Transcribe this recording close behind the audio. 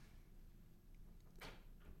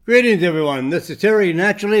Greetings, everyone. This is Terry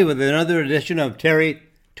Naturally with another edition of Terry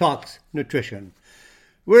Talks Nutrition.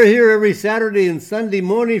 We're here every Saturday and Sunday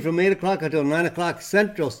morning from 8 o'clock until 9 o'clock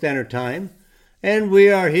Central Standard Time, and we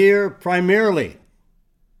are here primarily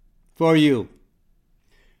for you.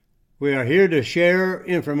 We are here to share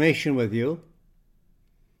information with you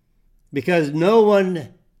because no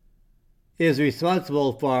one is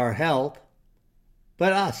responsible for our health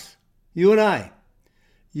but us, you and I.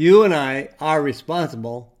 You and I are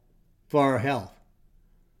responsible for our health.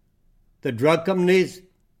 The drug companies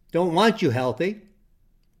don't want you healthy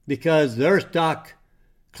because their stock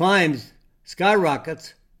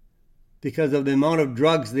skyrockets because of the amount of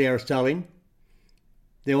drugs they are selling.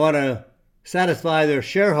 They want to satisfy their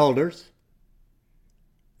shareholders.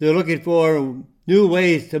 They're looking for new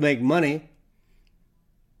ways to make money.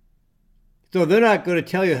 So they're not going to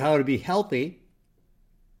tell you how to be healthy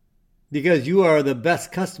because you are the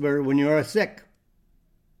best customer when you are sick.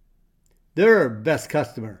 They're best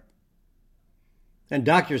customer. And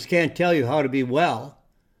doctors can't tell you how to be well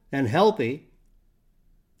and healthy,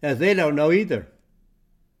 as they don't know either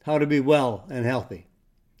how to be well and healthy.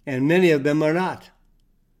 And many of them are not.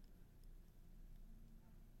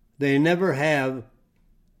 They never have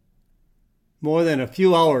more than a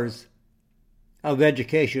few hours of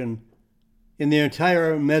education in the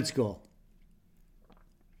entire med school.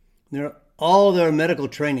 All their medical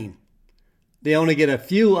training, they only get a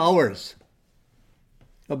few hours,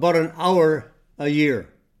 about an hour a year.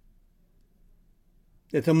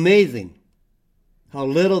 It's amazing how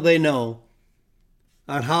little they know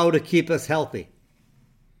on how to keep us healthy.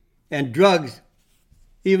 And drugs,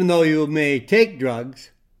 even though you may take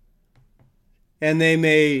drugs, and they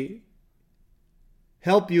may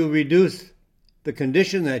help you reduce the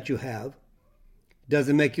condition that you have,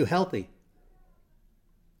 doesn't make you healthy.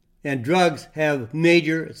 And drugs have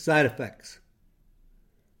major side effects.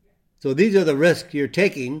 So these are the risks you're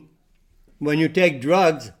taking when you take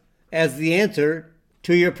drugs as the answer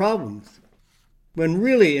to your problems. When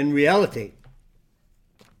really, in reality,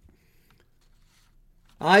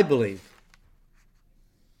 I believe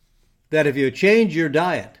that if you change your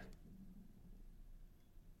diet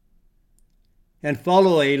and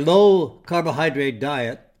follow a low carbohydrate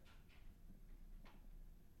diet,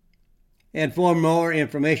 and for more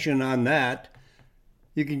information on that,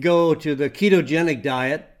 you can go to the ketogenic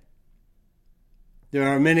diet. There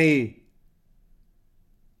are many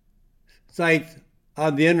sites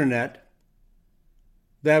on the internet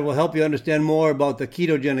that will help you understand more about the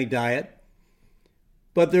ketogenic diet.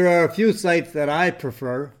 But there are a few sites that I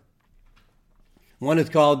prefer. One is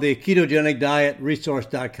called the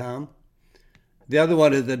ketogenicdietresource.com. The other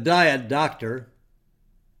one is the Diet Doctor.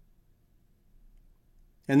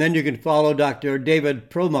 And then you can follow Dr. David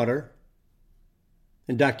Perlmutter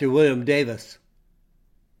and Dr. William Davis.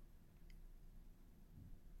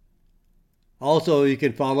 Also, you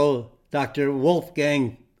can follow Dr.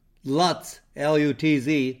 Wolfgang Lutz,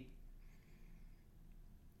 L-U-T-Z.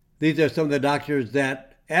 These are some of the doctors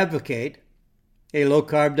that advocate a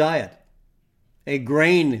low-carb diet, a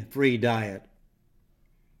grain-free diet.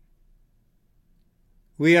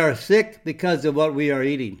 We are sick because of what we are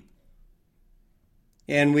eating.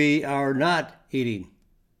 And we are not eating.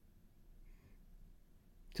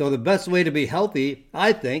 So the best way to be healthy,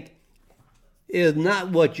 I think, is not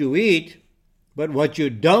what you eat, but what you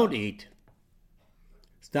don't eat.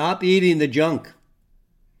 Stop eating the junk.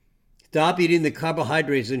 Stop eating the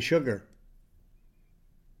carbohydrates and sugar.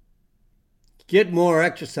 Get more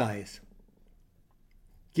exercise.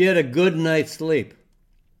 Get a good night's sleep.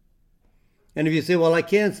 And if you say, well, I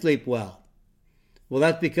can't sleep well. Well,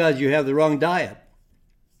 that's because you have the wrong diet.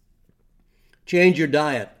 Change your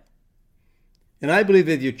diet. And I believe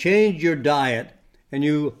if you change your diet and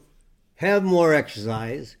you have more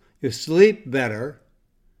exercise, you sleep better,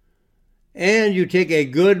 and you take a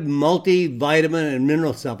good multivitamin and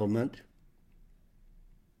mineral supplement,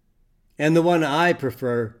 and the one I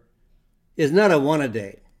prefer is not a one a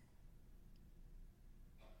day.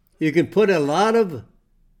 You can put a lot of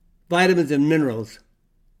vitamins and minerals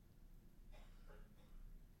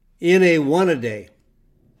in a one a day.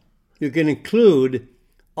 You can include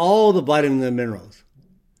all the vitamins and minerals.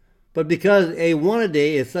 But because a one a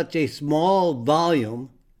day is such a small volume,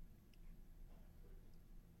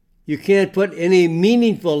 you can't put any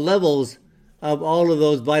meaningful levels of all of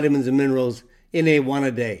those vitamins and minerals in a one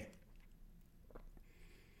a day.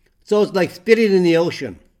 So it's like spitting in the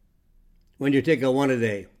ocean when you take a one a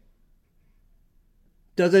day.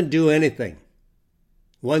 Doesn't do anything.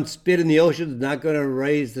 One spit in the ocean is not going to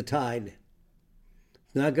raise the tide.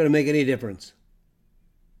 It's not going to make any difference.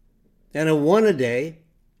 And a one a day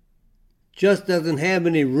just doesn't have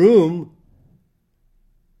any room.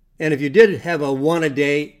 And if you did have a one a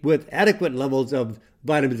day with adequate levels of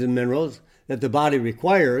vitamins and minerals that the body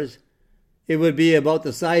requires, it would be about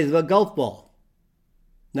the size of a golf ball.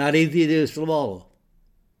 Not easy to swallow.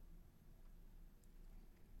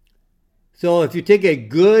 So if you take a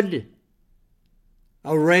good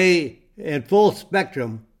array and full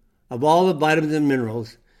spectrum of all the vitamins and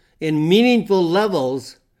minerals in meaningful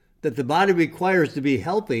levels that the body requires to be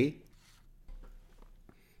healthy,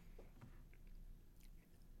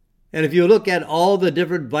 and if you look at all the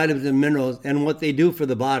different vitamins and minerals and what they do for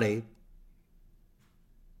the body,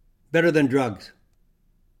 better than drugs.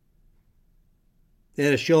 It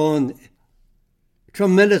has shown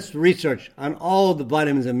tremendous research on all the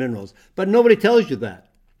vitamins and minerals, but nobody tells you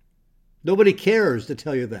that. Nobody cares to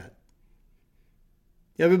tell you that.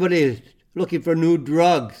 Everybody is looking for new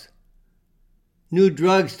drugs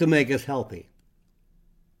to make us healthy.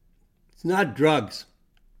 It's not drugs.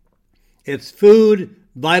 It's food,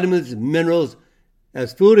 vitamins, minerals,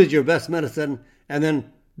 as food is your best medicine, and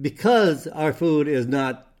then because our food is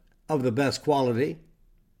not of the best quality,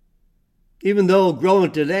 even though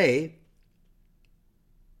grown today,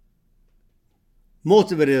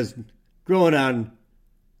 most of it is grown on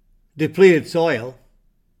depleted soil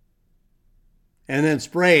and then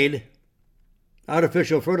sprayed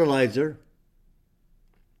artificial fertilizer,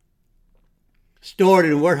 stored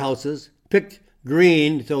in warehouses, picked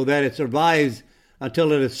green so that it survives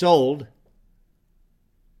until it is sold,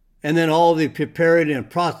 and then all the preparing and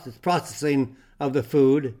processing of the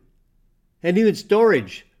food, and even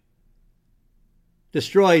storage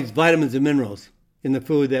destroys vitamins and minerals in the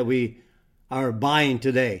food that we are buying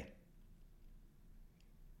today.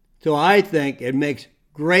 So I think it makes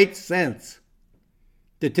great sense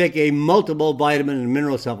to take a multiple vitamin and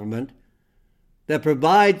mineral supplement that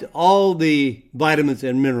provides all the vitamins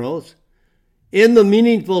and minerals in the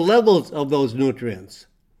meaningful levels of those nutrients.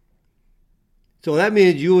 So that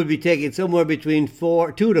means you would be taking somewhere between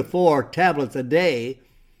 2 to 4 tablets a day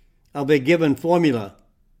of a given formula.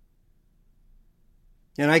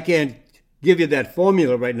 And I can't give you that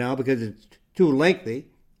formula right now because it's too lengthy.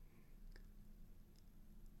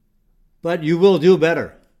 But you will do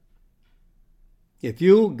better. If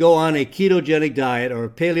you go on a ketogenic diet or a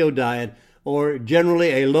paleo diet or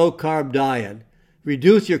generally a low-carb diet,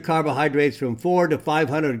 reduce your carbohydrates from 400 to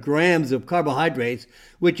 500 grams of carbohydrates,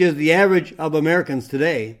 which is the average of Americans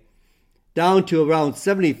today, down to around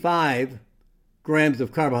 75 grams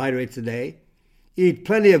of carbohydrates a day. Eat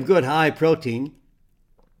plenty of good high protein,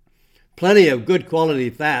 plenty of good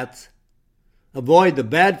quality fats. Avoid the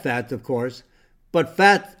bad fats, of course, but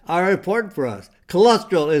fats are important for us.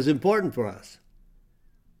 Cholesterol is important for us.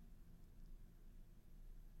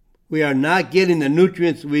 We are not getting the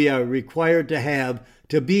nutrients we are required to have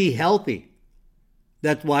to be healthy.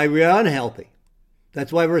 That's why we are unhealthy.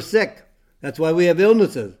 That's why we're sick. That's why we have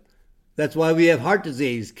illnesses. That's why we have heart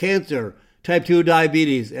disease, cancer, type 2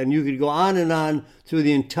 diabetes, and you could go on through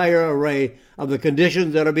the entire array of the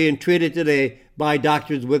conditions that are being treated today by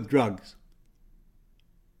doctors with drugs.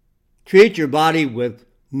 Treat your body with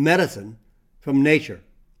medicine from nature,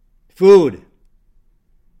 food,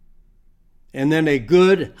 and then a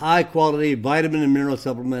good, high-quality vitamin and mineral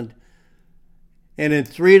supplement. And in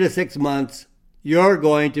 3 to 6 months, you're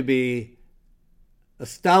going to be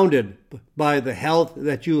astounded by the health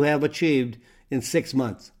that you have achieved in 6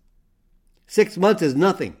 months. 6 months is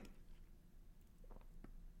nothing.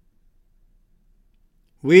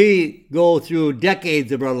 We go through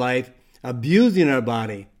decades of our life abusing our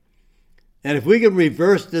body. And if we can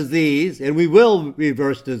reverse disease, and we will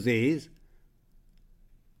reverse disease,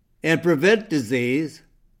 and prevent disease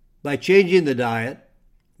by changing the diet,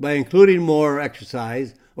 by including more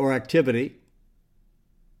exercise or activity,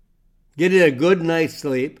 getting a good night's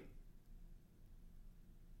sleep,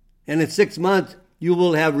 and in 6 months you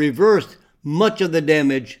will have reversed much of the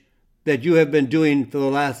damage that you have been doing for the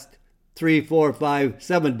last 3, 4, 5,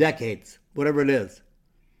 7 decades, whatever it is.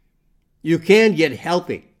 You can get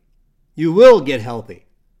healthy. You will get healthy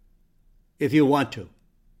if you want to.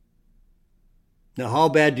 Now, how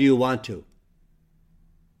bad do you want to?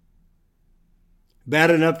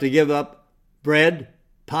 Bad enough to give up bread,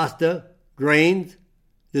 pasta, grains,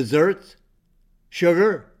 desserts,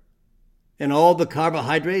 sugar, and all the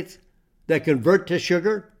carbohydrates that convert to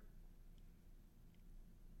sugar?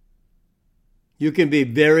 You can be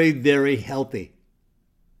very, very healthy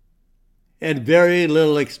at very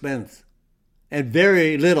little expense and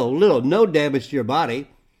very no damage to your body.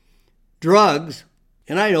 Drugs,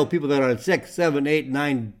 and I know people that are on 6, 7, 8,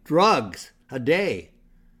 9 drugs a day.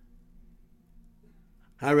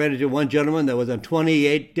 I ran into one gentleman that was on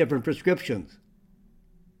 28 different prescriptions.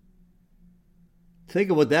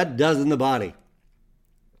 Think of what that does in the body.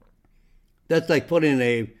 That's like putting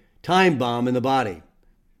a time bomb in the body.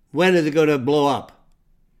 When is it going to blow up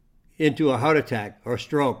into a heart attack or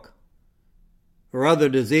stroke or other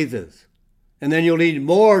diseases? And then you'll need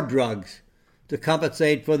more drugs to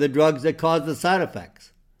compensate for the drugs that cause the side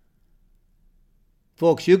effects.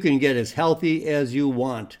 Folks, you can get as healthy as you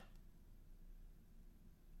want.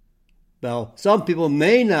 Well, some people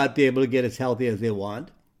may not be able to get as healthy as they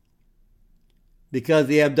want because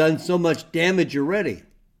they have done so much damage already.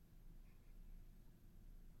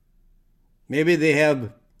 Maybe they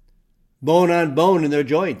have bone on bone in their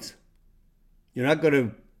joints. You're not going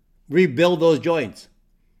to rebuild those joints,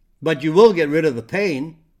 but you will get rid of the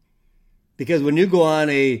pain, because when you go on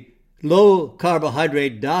a low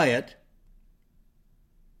carbohydrate diet,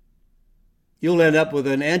 you'll end up with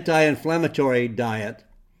an anti-inflammatory diet.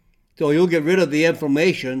 So you'll get rid of the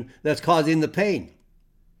inflammation that's causing the pain.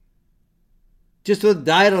 Just with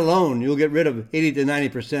diet alone, you'll get rid of 80 to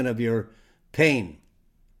 90% of your pain.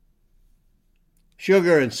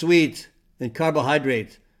 Sugar and sweets and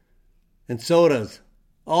carbohydrates and sodas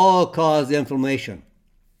all cause inflammation.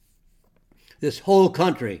 This whole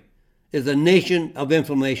country is a nation of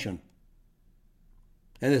inflammation.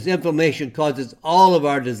 And this inflammation causes all of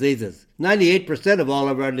our diseases. 98% of all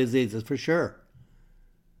of our diseases, for sure.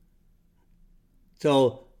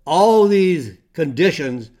 So all these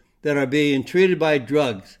conditions that are being treated by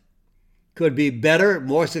drugs could be better,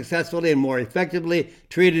 more successfully, and more effectively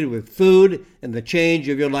treated with food and the change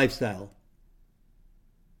of your lifestyle.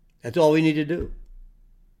 That's all we need to do.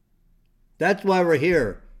 That's why we're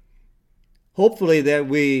here. Hopefully that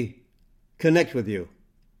we connect with you.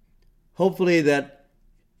 Hopefully that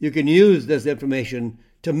you can use this information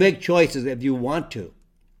to make choices if you want to.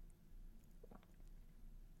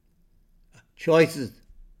 Choices.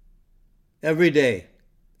 Every day,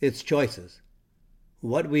 it's choices.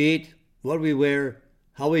 What we eat, what we wear,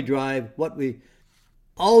 how we drive,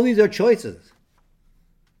 all these are choices.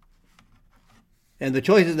 And the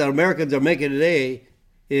choices that Americans are making today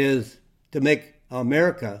is to make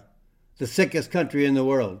America the sickest country in the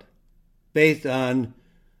world, based on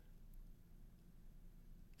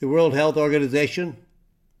the World Health Organization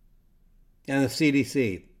and the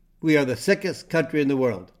CDC. We are the sickest country in the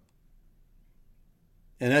world.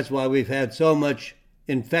 And that's why we've had so much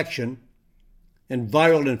infection and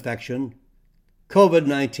viral infection,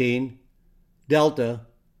 COVID-19, Delta.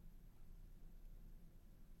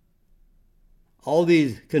 All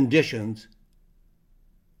these conditions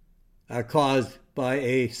are caused by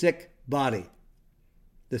a sick body.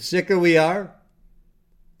 The sicker we are,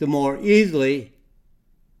 the more easily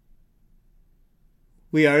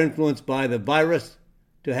we are influenced by the virus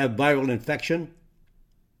to have viral infection,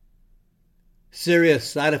 serious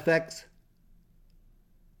side effects,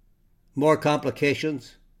 more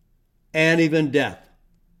complications, and even death.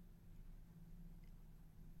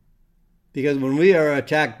 Because when we are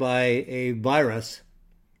attacked by a virus,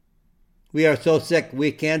 we are so sick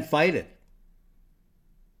we can't fight it.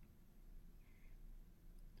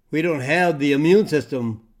 We don't have the immune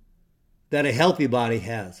system that a healthy body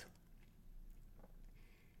has.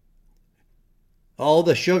 All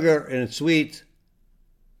the sugar and sweets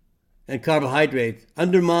and carbohydrates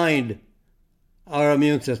undermine our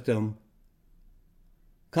immune system,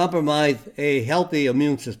 compromise a healthy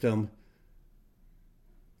immune system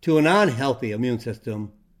to an unhealthy immune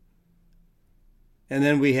system, and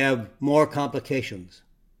then we have more complications.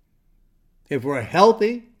 If we're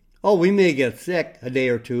healthy, we may get sick a day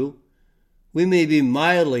or two. We may be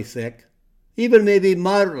mildly sick, even maybe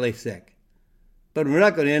moderately sick, but we're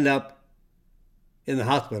not going to end up in the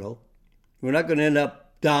hospital. We're not going to end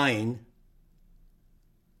up dying.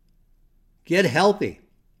 Get healthy,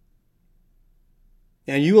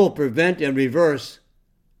 and you will prevent and reverse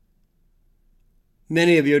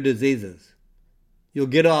many of your diseases. You'll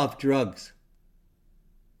get off drugs.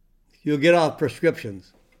 You'll get off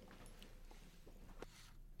prescriptions.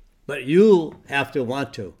 But you have to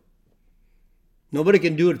want to. Nobody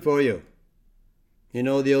can do it for you. You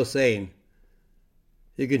know the old saying,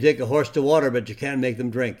 you can take a horse to water, but you can't make them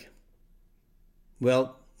drink.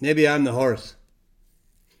 Well, maybe I'm the horse.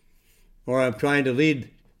 Or I'm trying to lead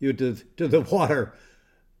you to the water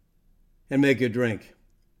and make you drink.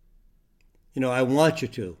 I want you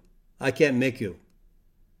to. I can't make you.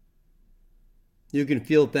 You can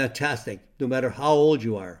feel fantastic no matter how old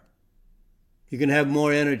you are. You can have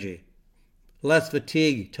more energy, less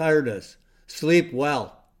fatigue, tiredness, sleep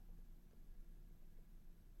well.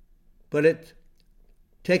 But it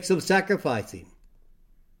takes some sacrificing.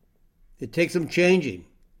 It takes some changing.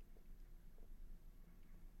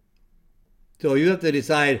 So you have to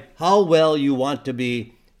decide how well you want to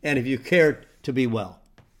be and if you care to be well.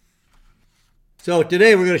 So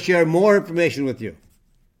today we're going to share more information with you.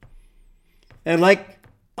 And like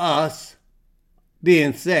us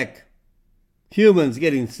being sick, humans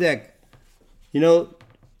getting sick,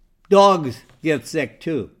 dogs get sick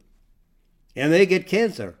too. And they get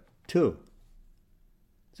cancer too.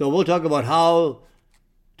 So we'll talk about how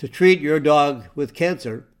to treat your dog with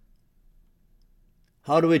cancer.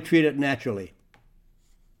 How do we treat it naturally?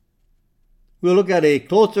 We'll look at a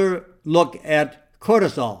closer look at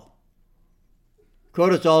cortisol.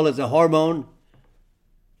 Cortisol is a hormone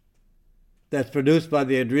that's produced by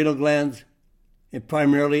the adrenal glands and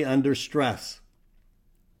primarily under stress.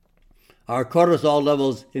 Our cortisol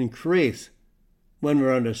levels increase when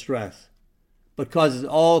we're under stress, but causes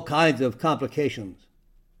all kinds of complications.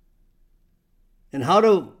 And how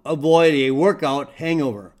to avoid a workout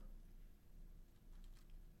hangover.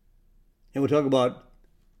 And we'll talk about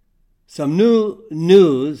some new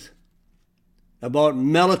news about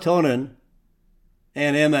melatonin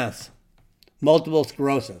and MS, multiple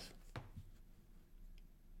sclerosis.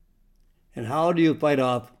 And how do you fight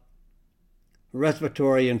off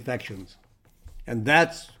respiratory infections? And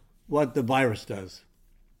that's what the virus does.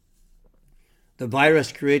 The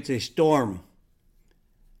virus creates a storm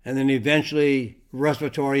and then eventually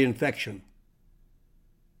respiratory infection.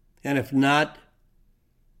 And if not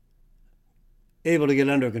able to get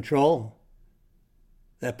under control,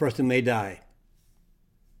 that person may die.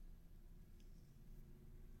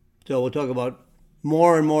 So we'll talk about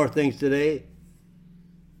more and more things today,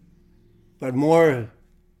 but more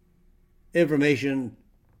information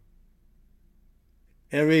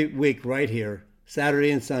every week right here, Saturday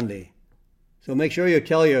and Sunday. So make sure you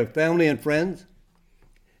tell your family and friends.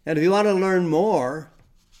 And if you want to learn more,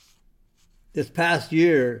 this past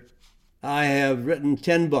year I have written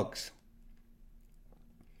 10 books.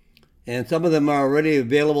 And some of them are already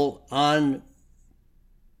available on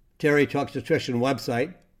Terry Talks Nutrition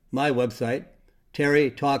website, my website,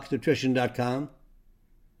 terrytalksnutrition.com.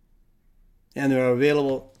 And they're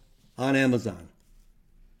available on Amazon.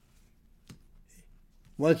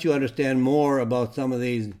 Once you understand more about some of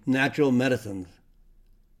these natural medicines,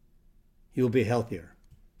 you'll be healthier.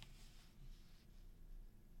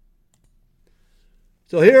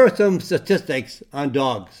 So here are some statistics on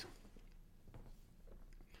dogs.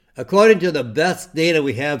 According to the best data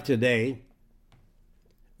we have today,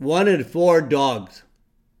 1 in 4 dogs,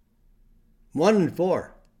 1 in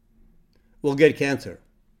 4, will get cancer.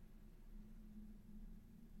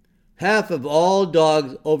 Half of all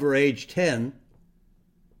dogs over age 10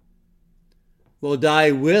 will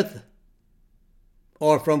die with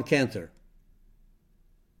or from cancer.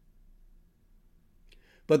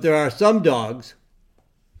 But there are some dogs,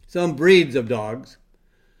 some breeds of dogs,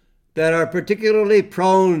 that are particularly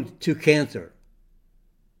prone to cancer,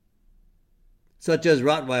 such as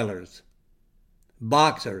Rottweilers,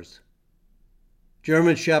 Boxers,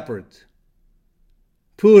 German Shepherds,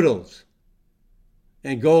 Poodles,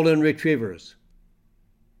 and Golden Retrievers.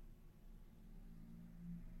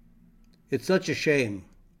 It's such a shame.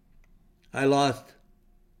 I lost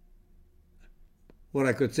what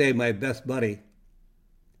I could say my best buddy.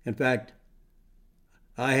 In fact,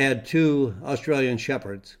 I had 2 Australian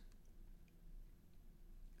Shepherds,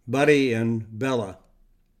 Buddy and Bella.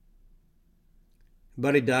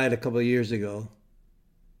 Buddy died a couple of years ago,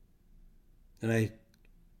 and I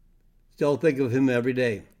still think of him every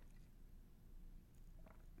day.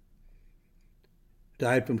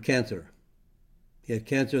 Died from cancer. He had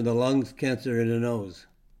cancer in the lungs, cancer in the nose,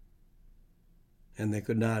 and they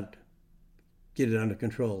could not get it under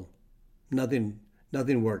control. Nothing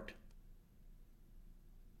worked.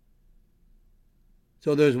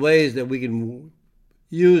 So there's ways that we can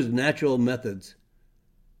use natural methods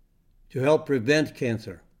to help prevent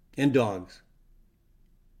cancer in dogs.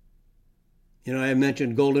 I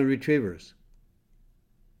mentioned Golden Retrievers.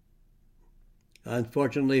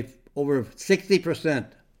 Unfortunately, over 60%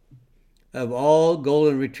 of all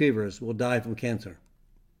Golden Retrievers will die from cancer.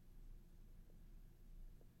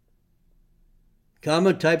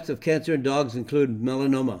 Common types of cancer in dogs include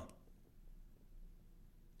melanoma,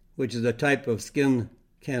 which is a type of skin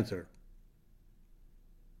cancer,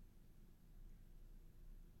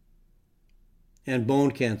 and bone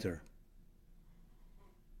cancer.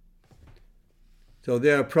 So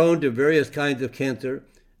they are prone to various kinds of cancer,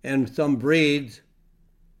 and some breeds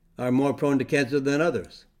are more prone to cancer than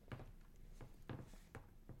others.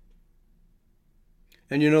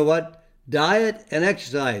 And you know what? Diet and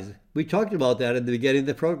exercise. We talked about that at the beginning of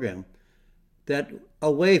the program. That's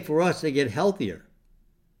a way for us to get healthier.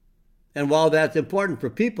 And while that's important for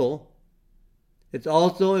people, it's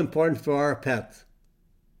also important for our pets.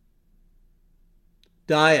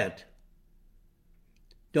 Diet.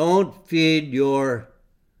 Don't feed your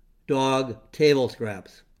dog table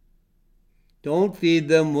scraps. Don't feed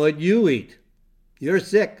them what you eat. You're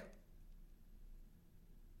sick.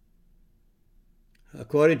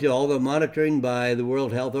 According to all the monitoring by the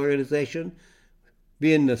World Health Organization,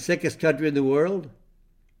 being the sickest country in the world,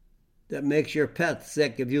 that makes your pets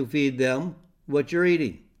sick if you feed them what you're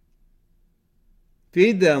eating.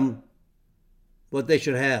 Feed them what they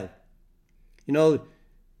should have. You know,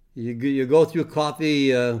 you go through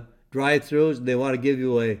coffee drive-thrus and they want to give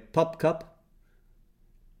you a pup cup.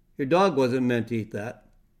 Your dog wasn't meant to eat that.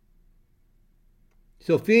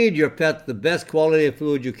 So feed your pets the best quality of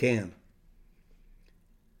food you can.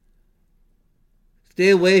 Stay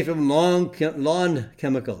away from lawn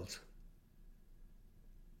chemicals.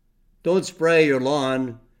 Don't spray your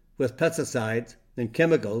lawn with pesticides and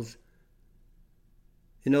chemicals.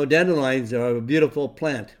 You know, dandelions are a beautiful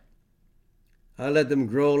plant. I let them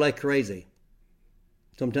grow like crazy.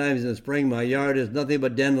 Sometimes in the spring, my yard is nothing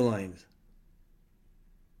but dandelions.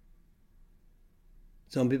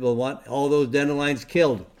 Some people want all those dandelions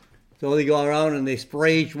killed. So they go around and they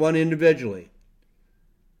spray each one individually.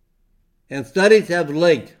 And studies have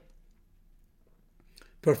linked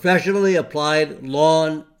professionally applied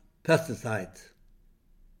lawn pesticides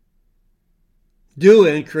do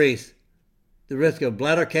increase the risk of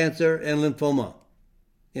bladder cancer and lymphoma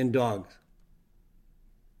in dogs.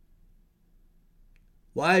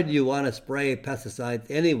 Why do you want to spray pesticides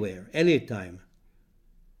anywhere, anytime?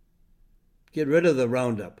 Get rid of the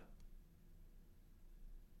Roundup.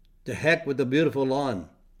 To heck with the beautiful lawn.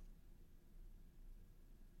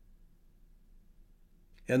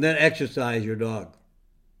 And then exercise your dog.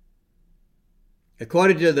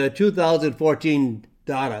 According to the 2014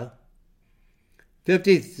 data,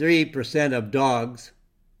 53% of dogs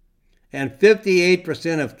and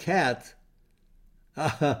 58% of cats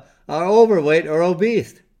are overweight or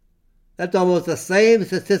obese. That's almost the same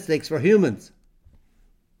statistics for humans.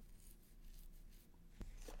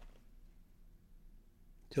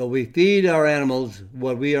 So we feed our animals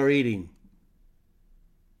what we are eating.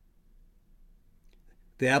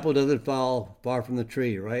 The apple doesn't fall far from the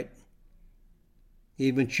tree, right?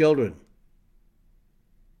 Even children.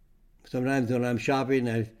 Sometimes when I'm shopping,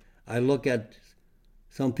 I look at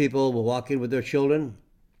some people walking with their children,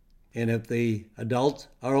 and if the adults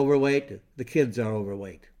are overweight, the kids are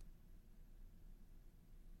overweight.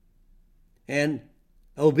 And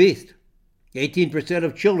obese. 18%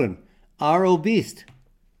 of children are obese.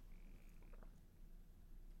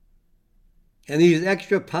 And these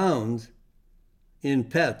extra pounds in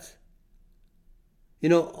pets, you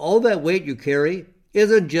know, all that weight you carry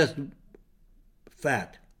isn't just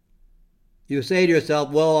fat. You say to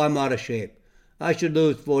yourself, well, I'm out of shape. I should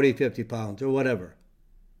lose 40, 50 pounds or whatever.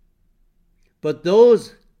 But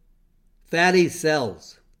those fatty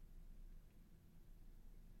cells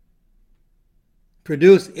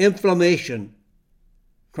produce inflammation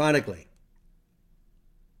chronically.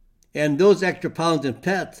 And those extra pounds in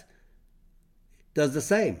pets does the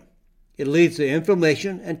same. It leads to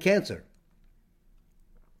inflammation and cancer.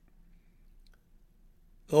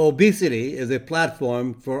 Obesity is a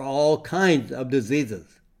platform for all kinds of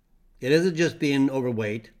diseases. It isn't just being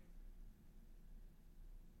overweight.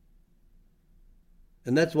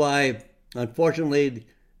 And that's why, unfortunately,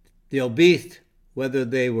 the obese, whether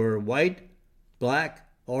they were white, black,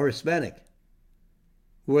 or Hispanic,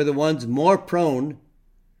 were the ones more prone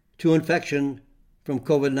to infection from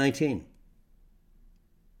COVID-19.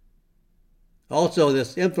 Also,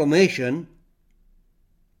 this inflammation,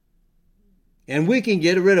 and we can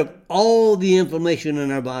get rid of all the inflammation in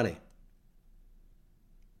our body.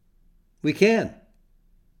 We can.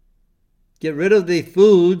 Get rid of the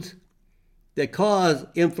foods that cause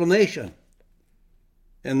inflammation.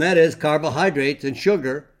 And that is carbohydrates and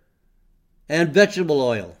sugar and vegetable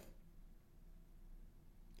oil.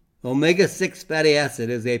 Omega-6 fatty acid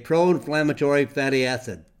is a pro-inflammatory fatty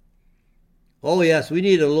acid. Oh yes, we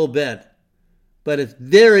need a little bit, but it's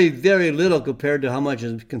very, very little compared to how much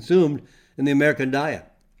is consumed in the American diet.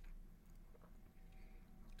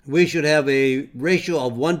 We should have a ratio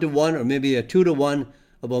of 1-to-1 or maybe a 2-to-1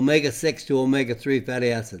 of omega-6 to omega-3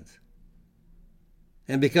 fatty acids.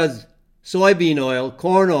 And because soybean oil,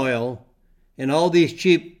 corn oil, and all these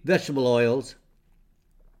cheap vegetable oils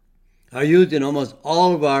are used in almost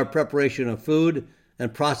all of our preparation of food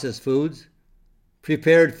and processed foods,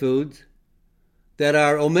 prepared foods, that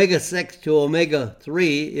our omega-6 to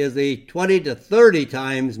omega-3 is a 20 to 30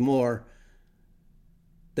 times more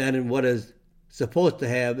than what is supposed to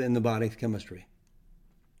have in the body's chemistry.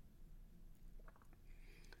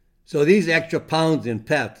 So these extra pounds in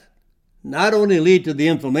pets not only lead to the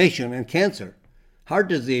inflammation and cancer, heart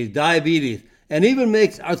disease, diabetes, and even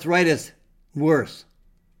makes arthritis worse.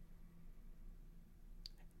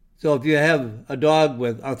 So if you have a dog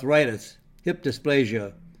with arthritis, hip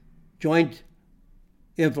dysplasia, joint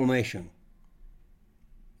inflammation,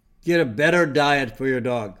 get a better diet for your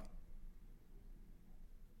dog.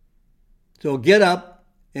 So get up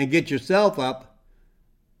and get yourself up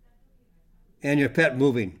and your pet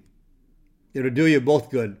moving. It'll do you both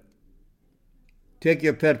good. Take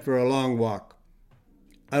your pet for a long walk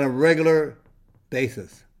on a regular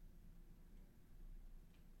basis.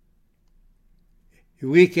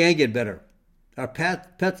 We can get better. Our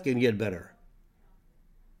pets can get better.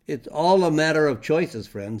 It's all a matter of choices,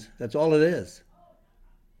 friends. That's all it is.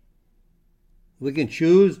 We can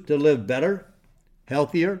choose to live better,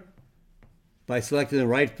 healthier, by selecting the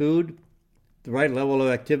right food, the right level of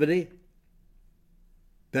activity,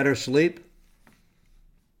 better sleep.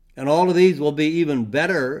 And all of these will be even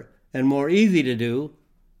better and more easy to do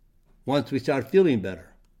once we start feeling better.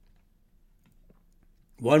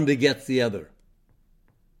 One begets the other.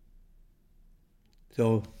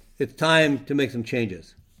 So it's time to make some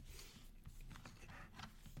changes.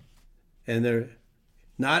 And they're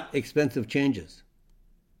not expensive changes.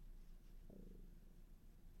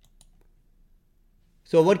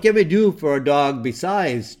 So what can we do for a dog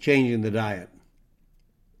besides changing the diet?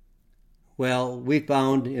 Well, we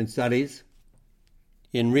found in studies,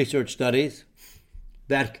 in research studies,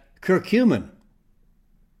 that curcumin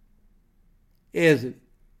is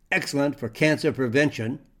excellent for cancer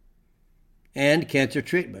prevention and cancer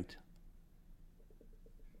treatment.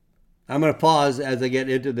 I'm going to pause as I get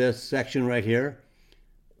into this section right here.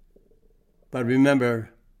 But remember,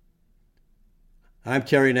 I'm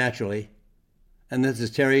Terry Naturally, and this is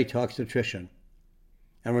Terry Talks Nutrition.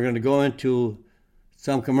 And we're going to go into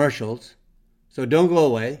some commercials, so don't go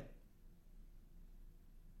away.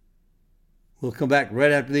 We'll come back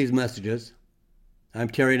right after these messages. I'm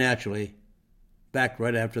Terry Naturally, back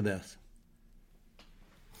right after this.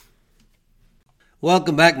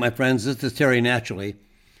 Welcome back, my friends. This is Terry Naturally.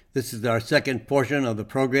 This is our second portion of the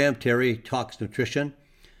program, Terry Talks Nutrition.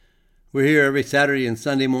 We're here every Saturday and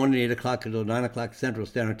Sunday morning, 8 o'clock until 9 o'clock Central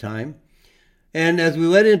Standard Time. And as we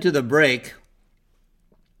went into the break,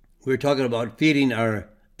 we were talking about feeding our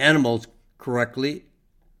animals correctly.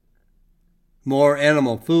 More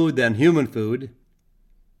animal food than human food.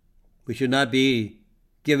 We should not be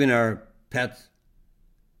giving our pets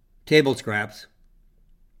table scraps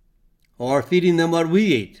or feeding them what we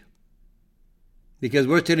eat. Because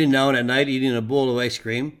we're sitting down at night eating a bowl of ice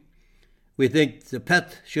cream. We think the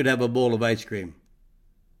pets should have a bowl of ice cream.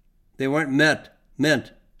 They weren't meant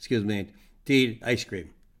to eat ice cream.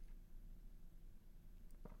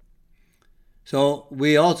 So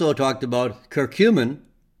we also talked about curcumin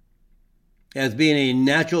as being a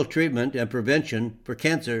natural treatment and prevention for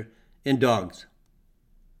cancer in dogs.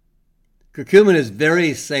 Curcumin is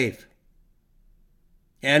very safe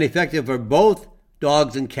and effective for both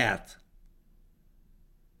dogs and cats.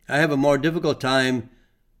 I have a more difficult time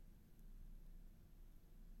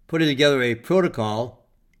putting together a protocol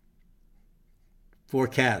for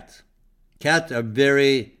cats. Cats are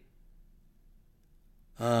very,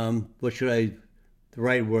 the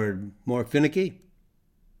right word, more finicky.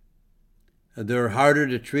 They're harder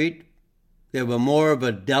to treat. They have more of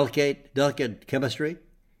a delicate chemistry.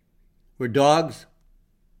 Where dogs,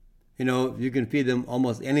 you can feed them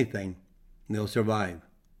almost anything and they'll survive.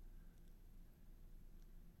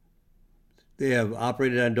 They have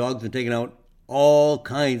operated on dogs and taken out all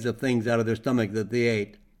kinds of things out of their stomach that they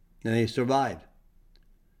ate, and they survived.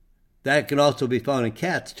 That can also be found in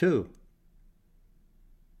cats, too.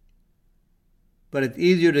 But it's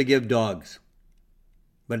easier to give dogs.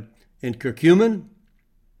 But in curcumin,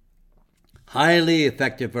 highly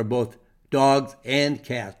effective for both dogs and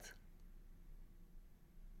cats.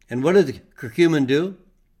 And what does curcumin do?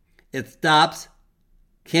 It stops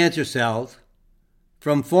cancer cells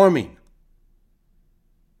from forming.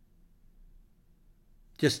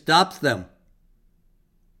 Just stops them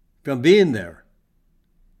from being there,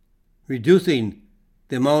 reducing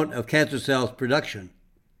the amount of cancer cells production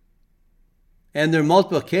and their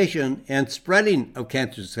multiplication and spreading of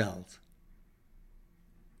cancer cells.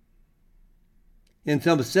 In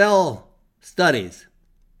some cell studies,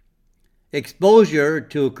 exposure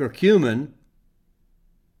to curcumin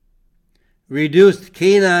reduced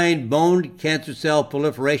canine bone cancer cell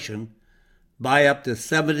proliferation by up to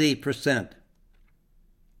 70%.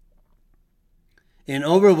 In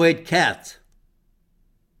overweight cats,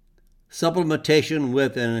 supplementation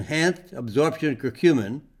with an enhanced absorption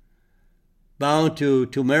curcumin bound to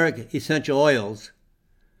turmeric essential oils,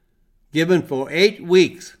 given for 8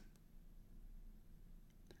 weeks,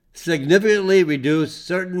 significantly reduce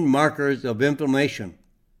certain markers of inflammation.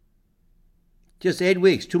 Just 8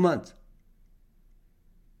 weeks, 2 months.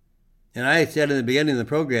 And I said in the beginning of the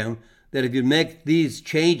program that if you make these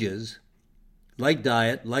changes, like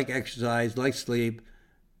diet, like exercise, like sleep,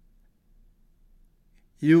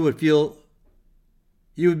 you would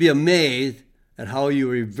be amazed at how you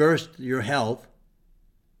reversed your health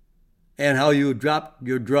and how you dropped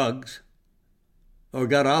your drugs or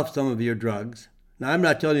got off some of your drugs. Now, I'm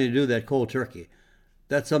not telling you to do that cold turkey.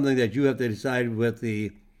 That's something that you have to decide with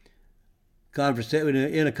in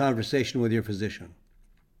a conversation with your physician.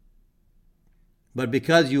 But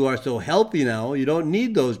because you are so healthy now, you don't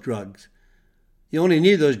need those drugs. You only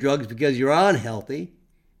need those drugs because you're unhealthy,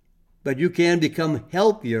 but you can become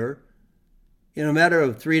healthier in a matter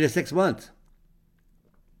of 3 to 6 months.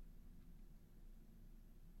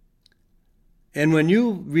 And when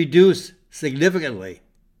you reduce significantly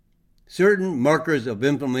certain markers of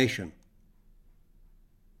inflammation,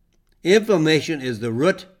 inflammation is the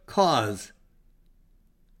root cause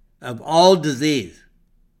of all disease.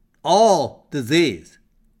 All disease,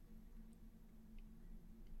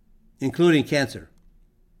 including cancer.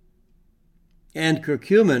 And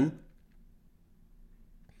curcumin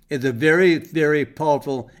is a very, very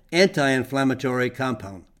powerful anti-inflammatory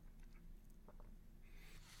compound.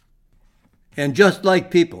 And just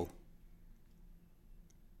like people,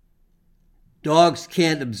 dogs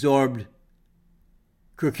can't absorb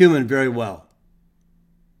curcumin very well.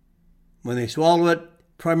 When they swallow it,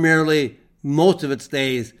 primarily most of it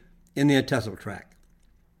stays in the intestinal tract.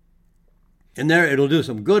 And there it'll do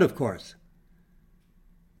some good, of course.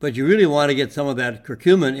 But you really want to get some of that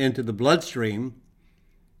curcumin into the bloodstream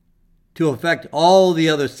to affect all the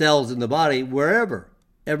other cells in the body, wherever.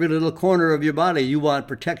 Every little corner of your body, you want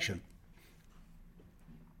protection.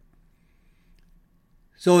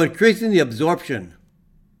 So increasing the absorption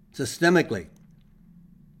systemically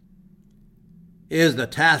is the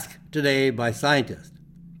task today by scientists.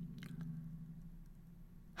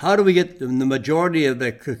 How do we get the majority of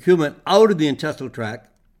the curcumin out of the intestinal tract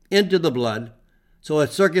into the blood so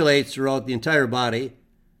it circulates throughout the entire body,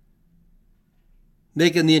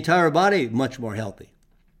 making the entire body much more healthy?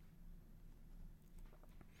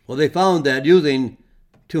 Well, they found that using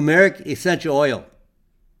turmeric essential oil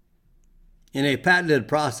in a patented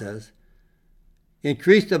process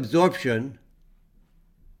increased absorption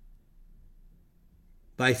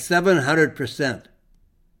by 700%.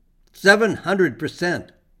 700%.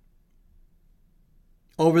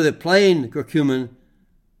 Over the plain curcumin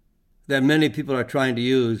that many people are trying to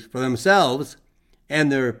use for themselves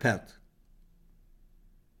and their pets.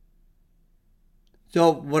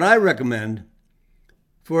 So what I recommend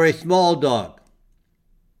for a small dog,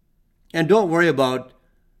 and don't worry about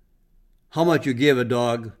how much you give a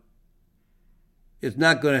dog, it's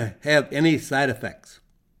not going to have any side effects.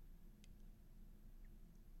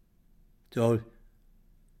 So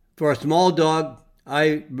for a small dog,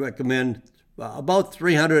 I recommend about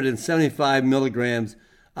 375 milligrams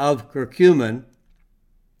of curcumin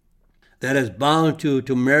that is bound to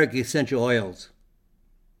turmeric essential oils.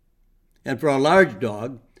 And for a large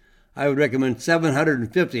dog, I would recommend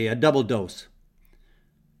 750, a double dose.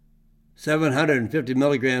 750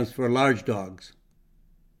 milligrams for large dogs.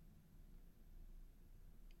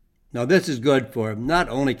 Now this is good for not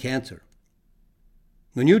only cancer.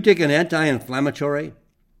 When you take an anti-inflammatory,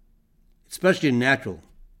 especially natural,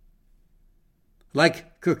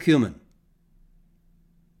 like curcumin,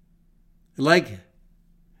 like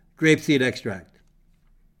grapeseed extract.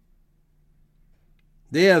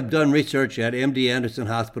 They have done research at MD Anderson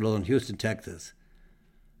Hospital in Houston, Texas,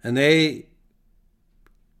 and they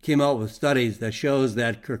came out with studies that shows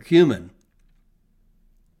that curcumin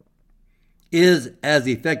is as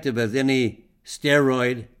effective as any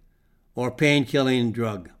steroid or pain-killing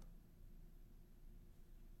drug.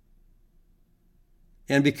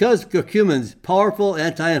 And because curcumin's powerful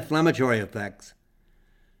anti-inflammatory effects,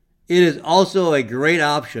 it is also a great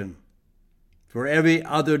option for every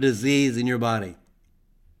other disease in your body.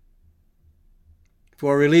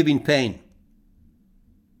 For relieving pain,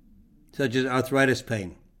 such as arthritis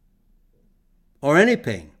pain, or any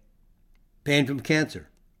pain from cancer.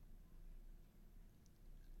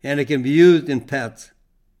 And it can be used in pets.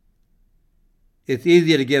 It's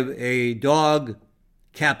easier to give a dog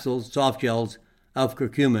capsules, soft gels, of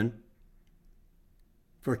curcumin.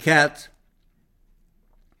 For cats,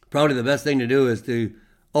 probably the best thing to do is to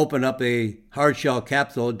open up a hard shell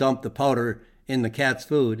capsule, dump the powder in the cat's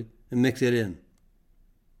food, and mix it in.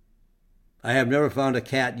 I have never found a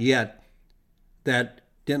cat yet that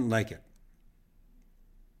didn't like it.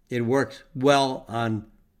 It works well on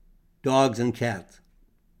dogs and cats.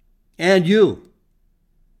 And you.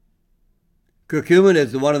 Curcumin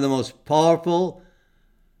is one of the most powerful,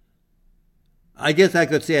 I guess I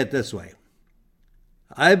could say it this way.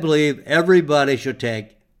 I believe everybody should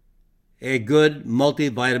take a good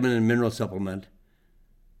multivitamin and mineral supplement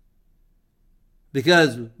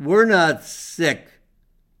because we're not sick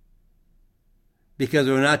because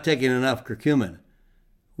we're not taking enough curcumin.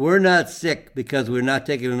 We're not sick because we're not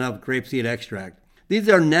taking enough grapeseed extract. These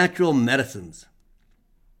are natural medicines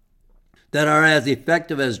that are as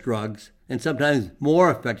effective as drugs and sometimes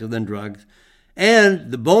more effective than drugs.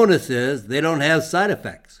 And the bonus is they don't have side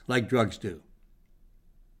effects like drugs do.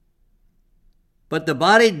 But the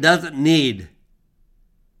body doesn't need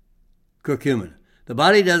curcumin. The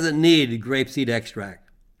body doesn't need grapeseed extract.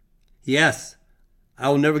 Yes, I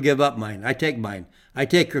will never give up mine. I take mine. I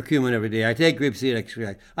take curcumin every day. I take grapeseed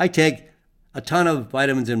extract. I take a ton of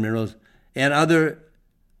vitamins and minerals and other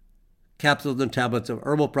capsules and tablets of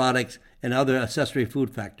herbal products and other accessory food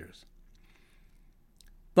factors.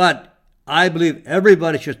 But I believe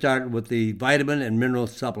everybody should start with the vitamin and mineral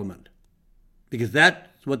supplement because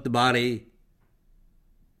that's what the body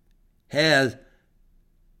has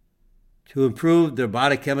to improve their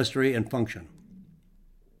body chemistry and function.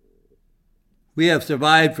 We have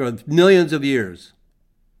survived for millions of years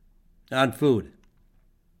on food,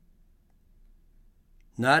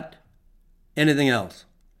 not anything else.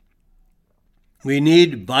 We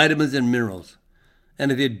need vitamins and minerals.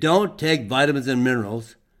 And if you don't take vitamins and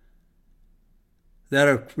minerals that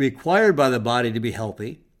are required by the body to be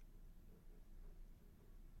healthy,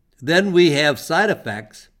 then we have side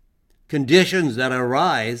effects, conditions that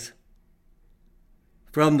arise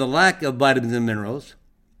from the lack of vitamins and minerals.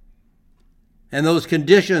 And those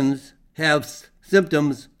conditions have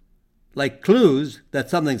symptoms like clues that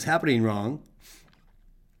something's happening wrong.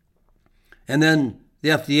 And then the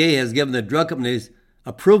FDA has given the drug companies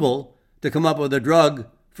approval to come up with a drug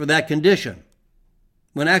for that condition,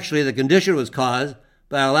 when actually the condition was caused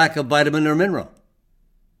by a lack of vitamin or mineral.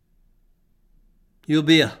 You'll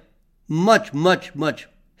be much, much, much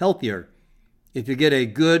healthier if you get a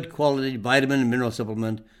good quality vitamin and mineral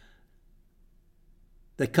supplement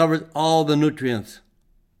that covers all the nutrients.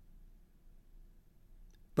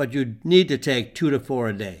 But you need to take 2 to 4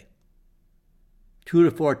 a day. 2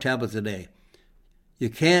 to 4 tablets a day. You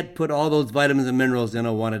can't put all those vitamins and minerals in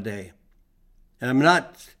a one a day. And I'm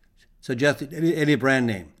not suggesting any brand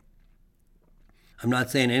name. I'm not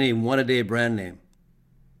saying any one a day brand name.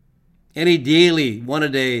 Any daily one a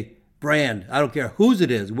day brand, I don't care whose it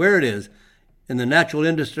is, where it is, in the natural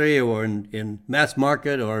industry or in mass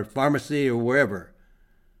market or pharmacy or wherever.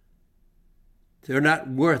 They're not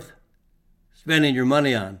worth spending your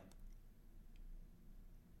money on.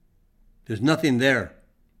 There's nothing there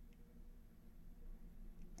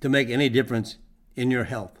to make any difference in your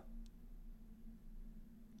health.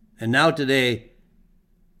 And now today,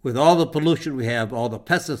 with all the pollution we have, all the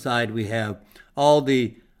pesticide we have, all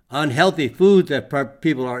the unhealthy foods that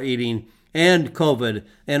people are eating, and COVID,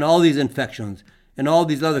 and all these infections, and all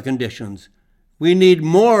these other conditions, we need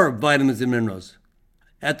more vitamins and minerals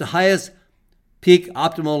at the highest peak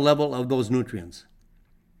optimal level of those nutrients.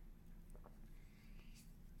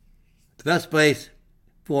 The best place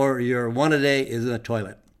for your one a day is in the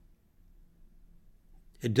toilet.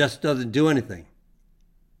 It just doesn't do anything.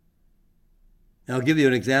 And I'll give you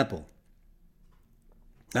an example.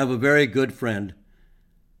 I have a very good friend,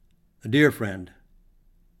 a dear friend,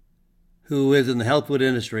 who is in the health food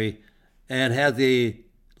industry and has a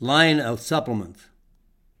line of supplements.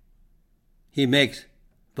 He makes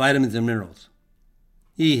vitamins and minerals.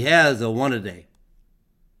 He has a one a day.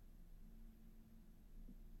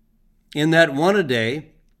 In that one a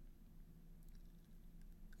day,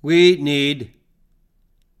 we need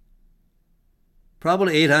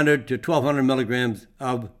probably 800 to 1,200 milligrams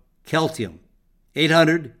of calcium.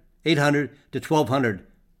 800 to 1,200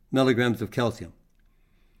 milligrams of calcium.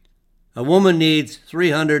 A woman needs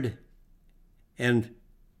 320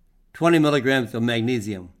 milligrams of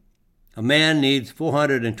magnesium. A man needs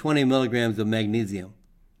 420 milligrams of magnesium.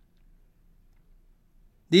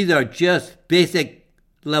 These are just basic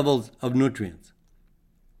levels of nutrients.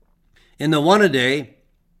 In the one a day,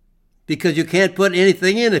 because you can't put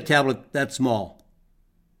anything in a tablet that small.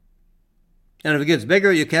 And if it gets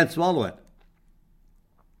bigger, you can't swallow it.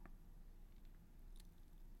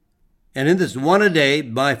 And in this one a day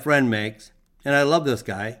my friend makes, and I love this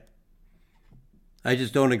guy, I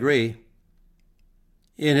just don't agree.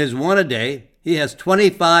 In his one a day, he has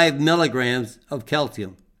 25 milligrams of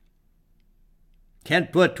calcium.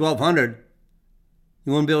 Can't put 1,200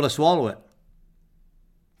 You won't be able to swallow it.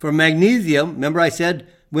 For magnesium, remember I said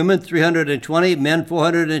women 320, men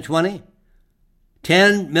 420?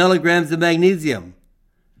 10 milligrams of magnesium.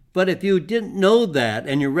 But if you didn't know that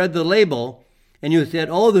and you read the label and you said,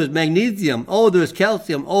 oh, there's magnesium, oh, there's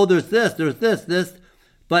calcium, oh, there's this,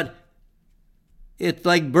 but it's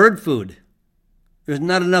like bird food. There's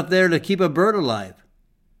not enough there to keep a bird alive.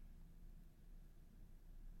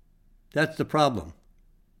 That's the problem.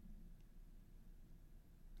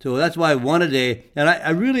 So that's why one a day, and I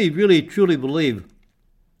really, really, truly believe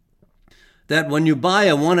that when you buy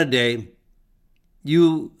a one a day,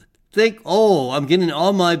 you think, oh, I'm getting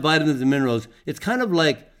all my vitamins and minerals. It's kind of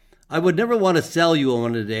like, I would never want to sell you a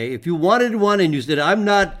one a day. If you wanted one and you said, I'm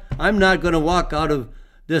not going to walk out of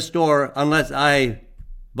this store unless I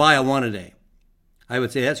buy a one a day, I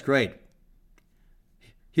would say, that's great.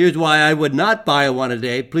 Here's why I would not buy a one a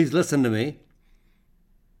day. Please listen to me.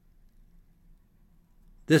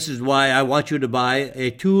 This is why I want you to buy a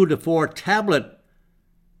 2 to 4 tablet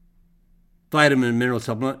vitamin and mineral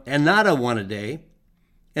supplement and not a one a day.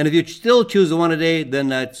 And if you still choose a one a day, then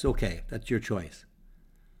that's okay. That's your choice.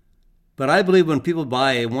 But I believe when people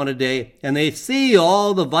buy a one a day and they see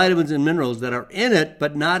all the vitamins and minerals that are in it,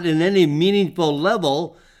 but not in any meaningful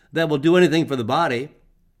level that will do anything for the body,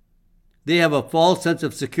 they have a false sense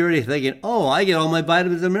of security thinking, oh, I get all my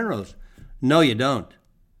vitamins and minerals. No, you don't.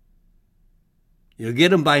 You get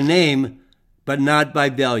them by name, but not by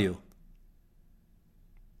value.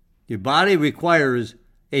 Your body requires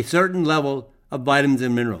a certain level of vitamins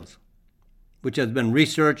and minerals, which has been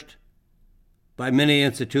researched by many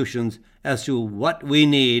institutions as to what we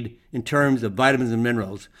need in terms of vitamins and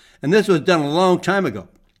minerals. And this was done a long time ago.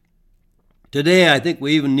 Today, I think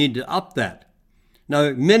we even need to up that.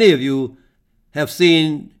 Now, many of you have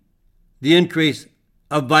seen the increase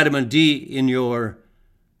of vitamin D in your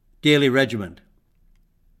daily regimen.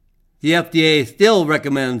 The FDA still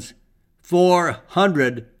recommends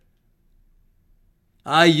 400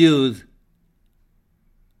 IUs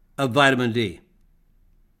of vitamin D.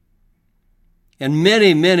 And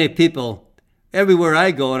many, many people, everywhere I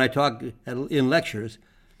go and I talk in lectures,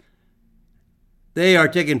 they are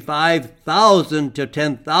taking 5,000 to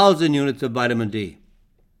 10,000 units of vitamin D,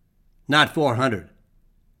 not 400.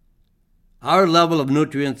 Our level of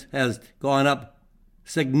nutrients has gone up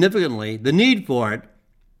significantly, the need for it,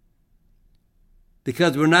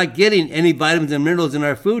 because we're not getting any vitamins and minerals in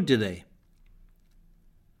our food today.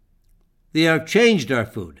 They have changed our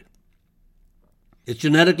food. It's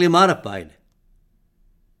genetically modified.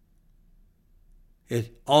 It's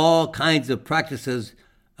all kinds of practices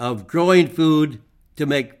of growing food to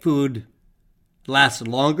make food last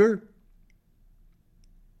longer,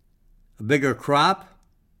 a bigger crop.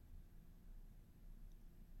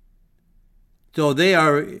 So they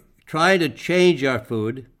are trying to change our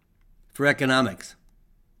food for economics,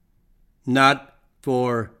 not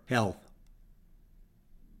for health.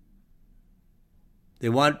 They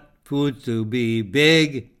want foods to be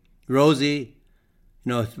big, rosy,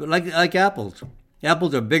 like apples.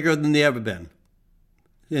 Apples are bigger than they ever been,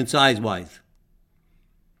 in size-wise.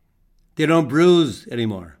 They don't bruise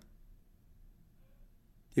anymore.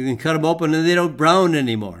 You can cut them open and they don't brown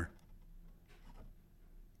anymore.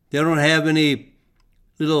 They don't have any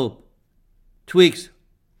little tweaks.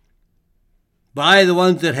 Buy the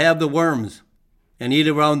ones that have the worms and eat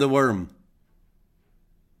around the worm.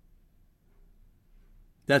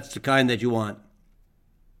 That's the kind that you want.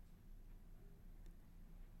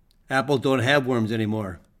 Apples don't have worms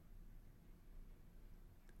anymore.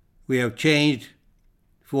 We have changed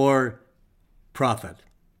for profit.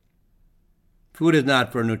 Food is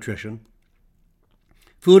not for nutrition.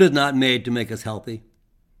 Food is not made to make us healthy.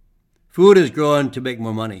 Food is grown to make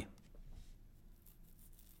more money.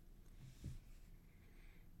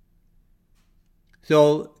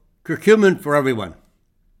 So, curcumin for everyone.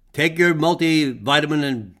 Take your multivitamin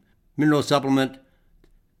and mineral supplement,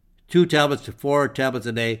 2 tablets to 4 tablets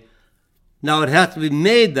a day. Now, it has to be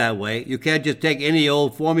made that way. You can't just take any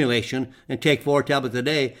old formulation and take 4 tablets a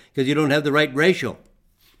day because you don't have the right ratio.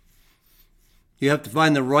 You have to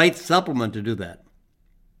find the right supplement to do that.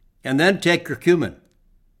 And then take curcumin.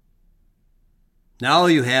 Now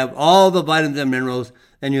you have all the vitamins and minerals,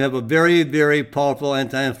 and you have a very, very powerful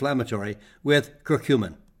anti-inflammatory with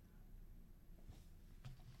curcumin.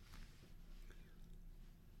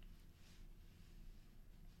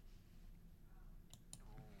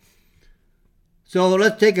 So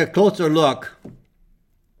let's take a closer look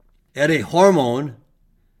at a hormone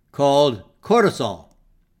called cortisol.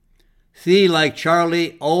 C like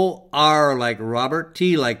Charlie, O-R like Robert,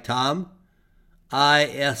 T like Tom,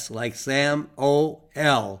 I-S like Sam,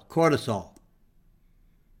 O-L, cortisol.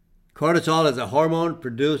 Cortisol is a hormone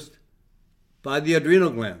produced by the adrenal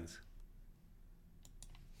glands.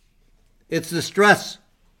 It's the stress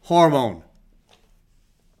hormone.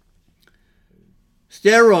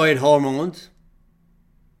 Steroid hormones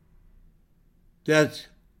that's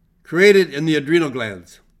created in the adrenal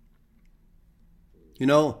glands. You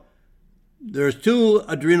know, there's two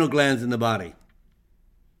adrenal glands in the body.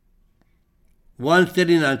 One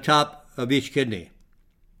sitting on top of each kidney.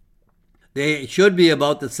 They should be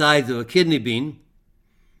about the size of a kidney bean.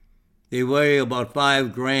 They weigh about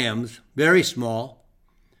 5 grams, very small.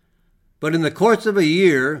 But in the course of a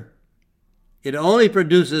year, it only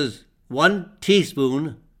produces 1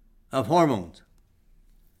 teaspoon of hormones.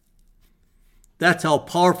 That's how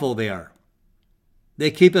powerful they are.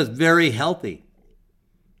 They keep us very healthy.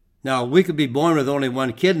 Now, we could be born with only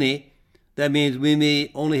 1 kidney. That means we may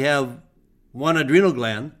only have 1 adrenal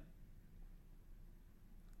gland.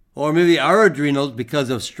 Or maybe our adrenals, because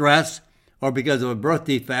of stress or because of a birth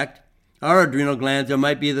defect, our adrenal glands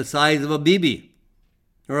might be the size of a BB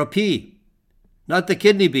or a pea, not the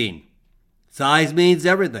kidney bean. Size means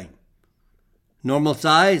everything. Normal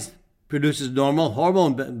size produces normal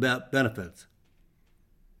hormone benefits.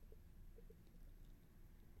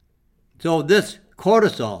 So this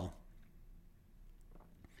cortisol,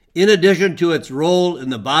 in addition to its role in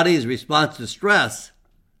the body's response to stress,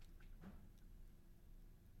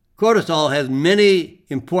 cortisol has many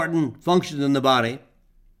important functions in the body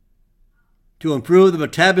to improve the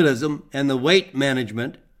metabolism and the weight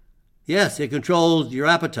management. Yes, it controls your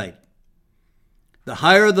appetite. The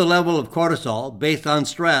higher the level of cortisol based on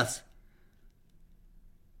stress,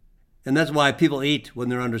 and that's why people eat when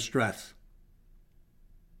they're under stress.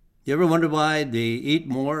 You ever wonder why they eat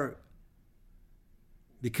more?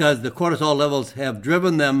 Because the cortisol levels have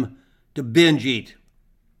driven them to binge eat.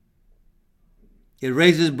 It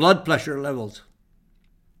raises blood pressure levels.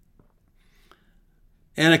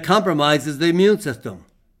 And it compromises the immune system.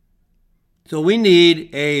 So we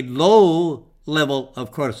need a low level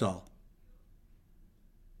of cortisol.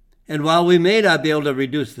 And while we may not be able to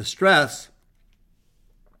reduce the stress,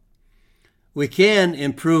 we can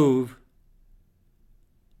improve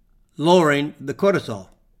lowering the cortisol.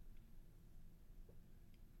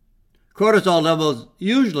 Cortisol levels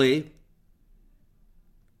usually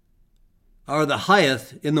are the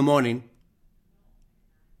highest in the morning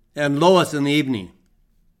and lowest in the evening.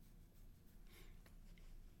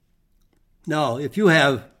 Now, if you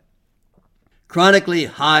have chronically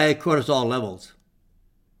high cortisol levels,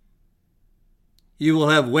 you will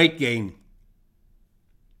have weight gain,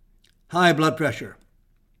 high blood pressure,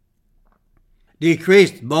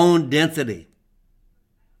 decreased bone density,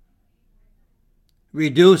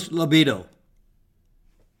 reduced libido,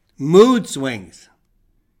 mood swings,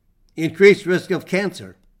 increased risk of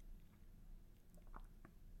cancer.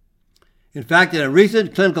 In fact, in a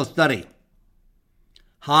recent clinical study,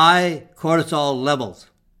 high cortisol levels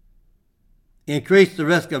increased the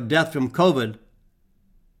risk of death from COVID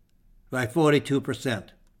by 42%.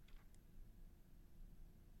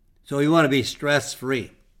 So you want to be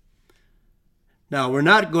stress-free. Now, we're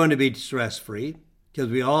not going to be stress-free because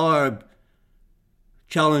we all are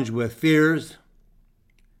challenged with fears,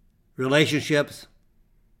 relationships,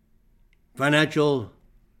 financial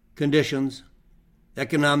conditions,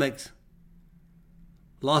 economics,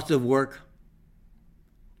 loss of work,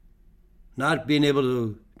 not being able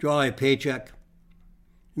to draw a paycheck,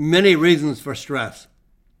 many reasons for stress.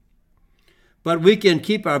 But we can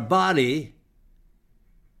keep our body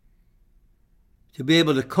to be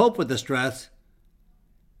able to cope with the stress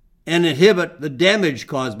and inhibit the damage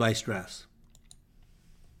caused by stress.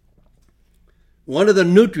 One of the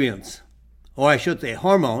nutrients, or I should say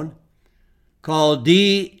hormone, called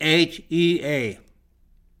DHEA.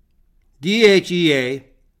 DHEA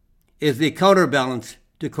is the counterbalance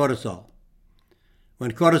to cortisol.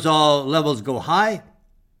 When cortisol levels go high,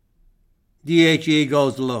 DHEA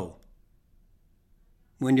goes low.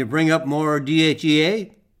 When you bring up more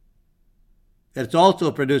DHEA, it's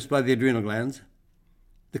also produced by the adrenal glands,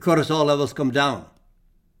 the cortisol levels come down.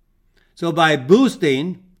 So by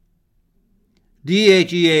boosting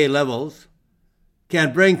DHEA levels,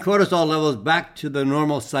 can bring cortisol levels back to the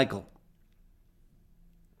normal cycle.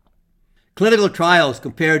 Clinical trials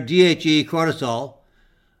compared DHEA cortisol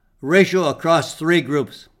ratio across 3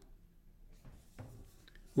 groups.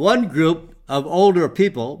 One group of older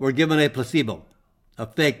people were given a placebo, a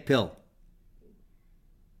fake pill.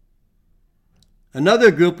 Another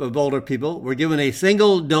group of older people were given a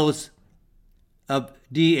single dose of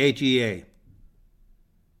DHEA.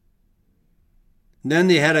 Then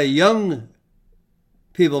they had a young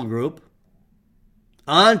people group,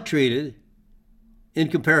 untreated, in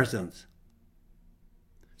comparisons.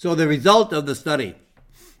 So the result of the study: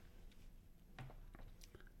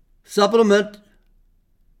 supplement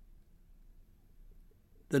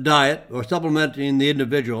the diet or supplementing the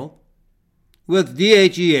individual with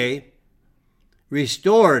DHEA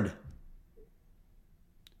restored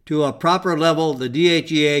to a proper level the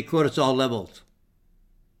DHEA cortisol levels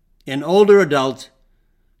in older adults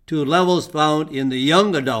to levels found in the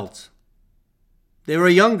young adults. They were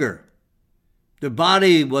younger. Their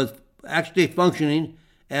body was actually functioning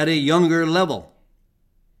at a younger level.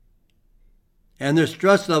 And their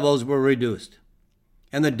stress levels were reduced.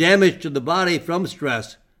 And the damage to the body from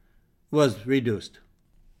stress was reduced.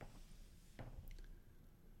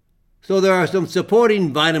 So there are some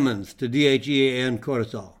supporting vitamins to DHEA and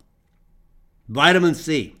cortisol. Vitamin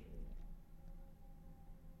C.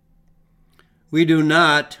 We do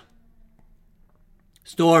not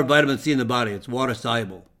store vitamin C in the body. It's water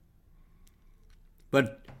soluble.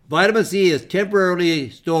 But vitamin C is temporarily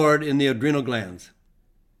stored in the adrenal glands,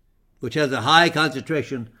 which has a high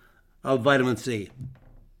concentration of vitamin C.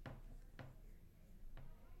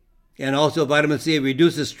 And also vitamin C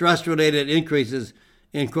reduces stress-related increases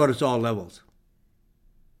in cortisol levels.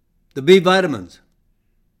 The B vitamins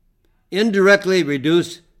indirectly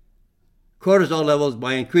reduce cortisol levels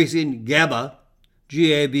by increasing GABA,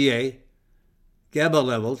 G-A-B-A, GABA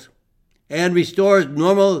levels, and restores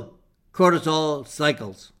normal cortisol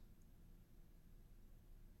cycles.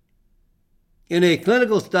 In a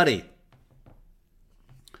clinical study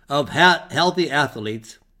of healthy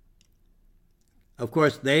athletes, of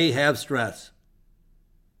course, they have stress.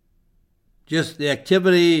 Just the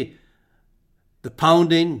activity, the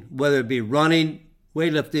pounding, whether it be running,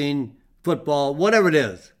 weightlifting, football, whatever it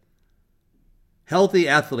is. Healthy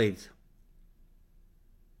athletes,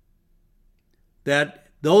 that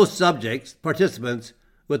those subjects, participants,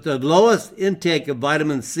 with the lowest intake of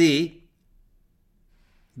vitamin C,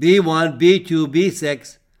 B1, B2,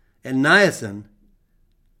 B6, and niacin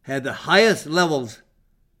had the highest levels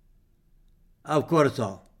of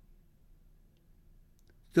cortisol.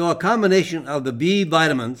 So a combination of the B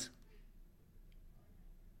vitamins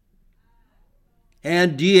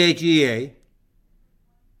and DHEA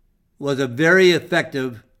was a very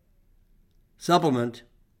effective supplement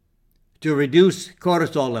to reduce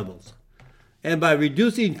cortisol levels. And by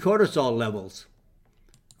reducing cortisol levels,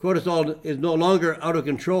 cortisol is no longer out of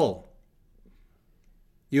control.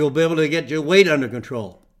 You'll be able to get your weight under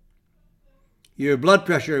control. Your blood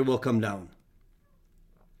pressure will come down.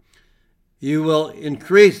 You will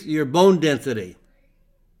increase your bone density.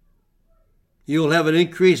 You will have an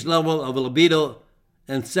increased level of libido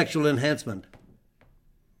and sexual enhancement.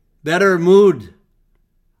 Better mood,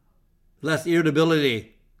 less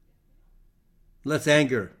irritability, less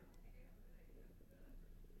anger.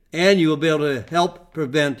 And you will be able to help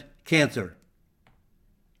prevent cancer.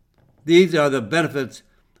 These are the benefits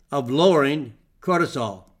of lowering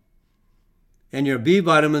cortisol. And your B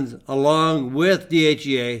vitamins, along with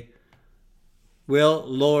DHEA, will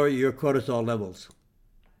lower your cortisol levels.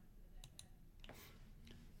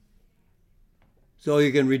 So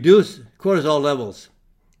you can reduce cortisol levels.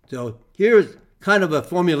 So here's kind of a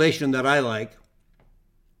formulation that I like.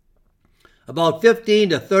 About 15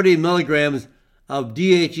 to 30 milligrams of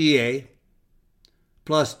DHEA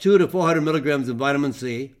plus 200 to 400 milligrams of vitamin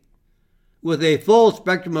C with a full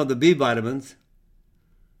spectrum of the B vitamins,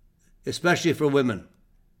 especially for women.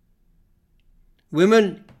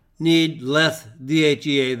 Women need less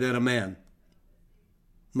DHEA than a man.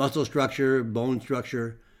 Muscle structure, bone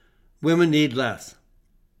structure, women need less.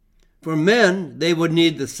 For men, they would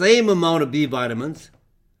need the same amount of B vitamins,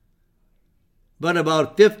 but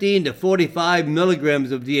about 15 to 45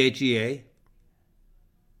 milligrams of DHEA,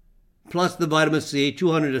 plus the vitamin C,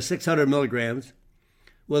 200 to 600 milligrams,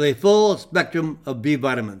 with a full spectrum of B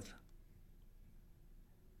vitamins.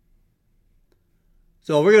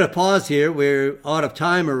 So we're going to pause here. We're out of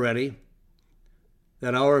time already.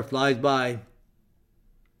 That hour flies by.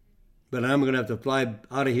 But I'm going to have to fly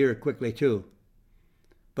out of here quickly too.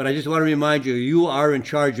 But I just want to remind you, you are in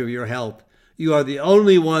charge of your health. You are the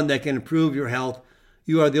only one that can improve your health.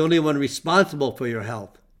 You are the only one responsible for your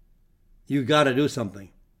health. You got to do something.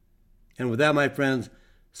 And with that, my friends,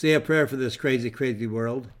 say a prayer for this crazy, crazy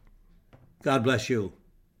world. God bless you.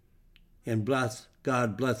 And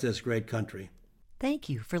God bless this great country. Thank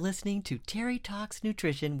you for listening to Terry Talks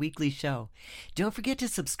Nutrition Weekly Show. Don't forget to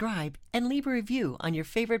subscribe and leave a review on your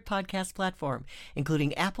favorite podcast platform,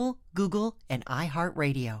 including Apple, Google, and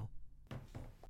iHeartRadio.